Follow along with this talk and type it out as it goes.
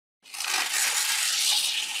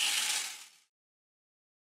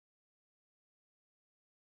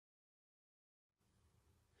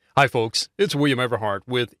Hi folks, it's William Everhart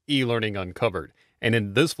with e-learning Uncovered. And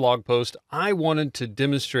in this vlog post, I wanted to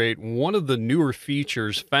demonstrate one of the newer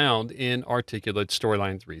features found in Articulate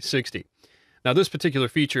Storyline 360. Now, this particular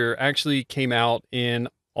feature actually came out in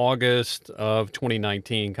August of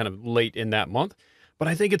 2019, kind of late in that month. But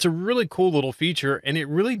I think it's a really cool little feature, and it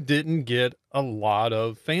really didn't get a lot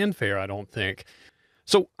of fanfare, I don't think.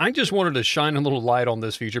 So I just wanted to shine a little light on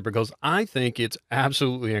this feature because I think it's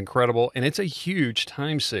absolutely incredible and it's a huge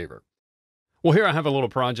time saver. Well, here I have a little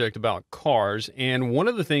project about cars, and one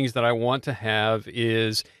of the things that I want to have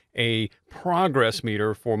is a progress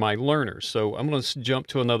meter for my learners. So I'm going to jump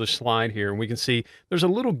to another slide here, and we can see there's a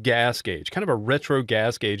little gas gauge, kind of a retro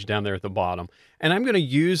gas gauge down there at the bottom. And I'm going to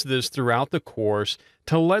use this throughout the course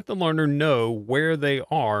to let the learner know where they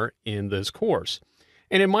are in this course.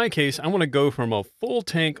 And in my case, I want to go from a full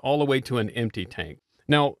tank all the way to an empty tank.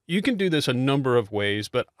 Now, you can do this a number of ways,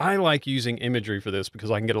 but I like using imagery for this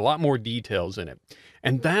because I can get a lot more details in it.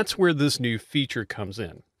 And that's where this new feature comes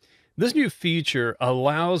in. This new feature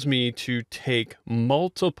allows me to take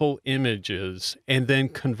multiple images and then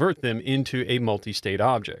convert them into a multi-state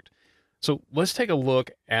object. So let's take a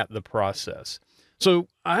look at the process. So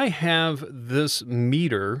I have this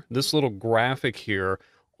meter, this little graphic here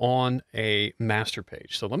on a master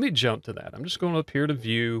page. So let me jump to that. I'm just going up here to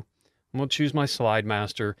view. I'm going to choose my slide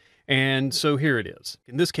master. And so here it is.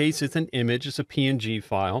 In this case, it's an image. It's a PNG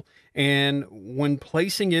file. And when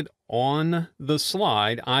placing it on the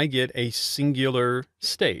slide, I get a singular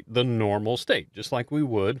state, the normal state, just like we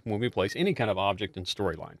would when we place any kind of object in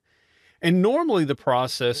Storyline. And normally the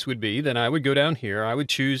process would be that I would go down here. I would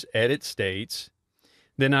choose Edit States.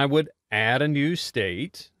 Then I would add a new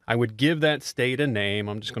state. I would give that state a name.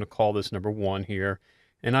 I'm just going to call this number 1 here.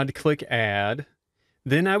 And I'd click Add.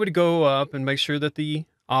 Then I would go up and make sure that the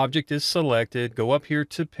object is selected, go up here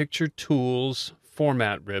to Picture Tools,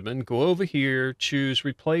 Format ribbon, go over here, choose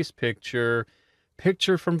Replace Picture,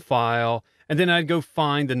 Picture from File, and then I'd go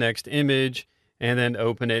find the next image and then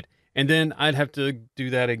open it. And then I'd have to do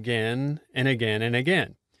that again and again and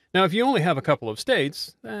again. Now, if you only have a couple of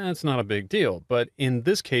states, that's not a big deal. But in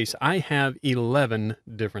this case, I have 11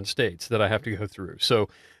 different states that I have to go through. So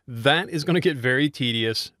that is going to get very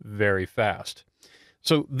tedious very fast.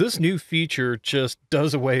 So this new feature just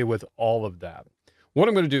does away with all of that. What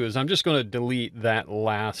I'm going to do is I'm just going to delete that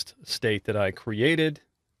last state that I created.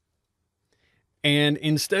 And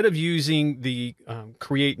instead of using the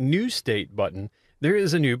Create New State button, there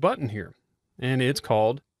is a new button here. And it's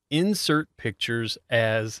called Insert Pictures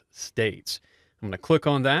as States. I'm going to click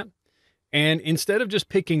on that. And instead of just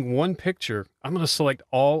picking one picture, I'm going to select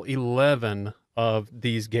all 11 of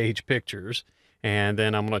these gauge pictures. And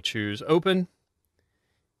then I'm going to choose Open.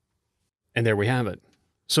 And there we have it.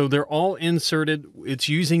 So they're all inserted. It's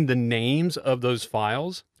using the names of those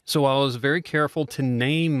files. So I was very careful to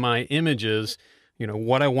name my images,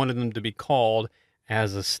 what I wanted them to be called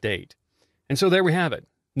as a state. And so there we have it.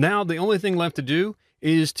 Now the only thing left to do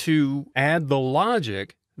is to add the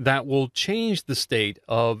logic that will change the state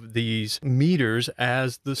of these meters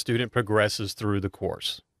as the student progresses through the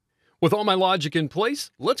course. With all my logic in place,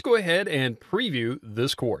 let's go ahead and preview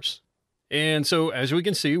this course. And so as we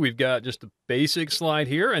can see, we've got just a basic slide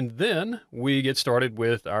here, and then we get started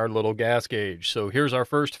with our little gas gauge. So here's our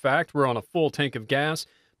first fact. We're on a full tank of gas,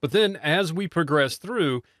 but then as we progress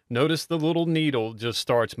through, notice the little needle just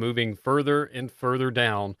starts moving further and further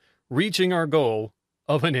down, reaching our goal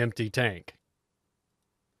of an empty tank.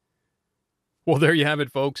 Well, there you have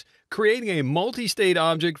it, folks. Creating a multi-state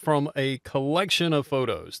object from a collection of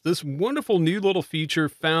photos. This wonderful new little feature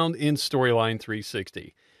found in Storyline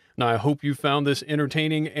 360. Now, I hope you found this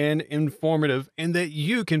entertaining and informative and that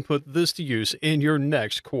you can put this to use in your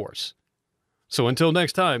next course. So until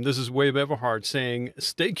next time, this is William Everhart saying,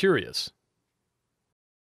 stay curious.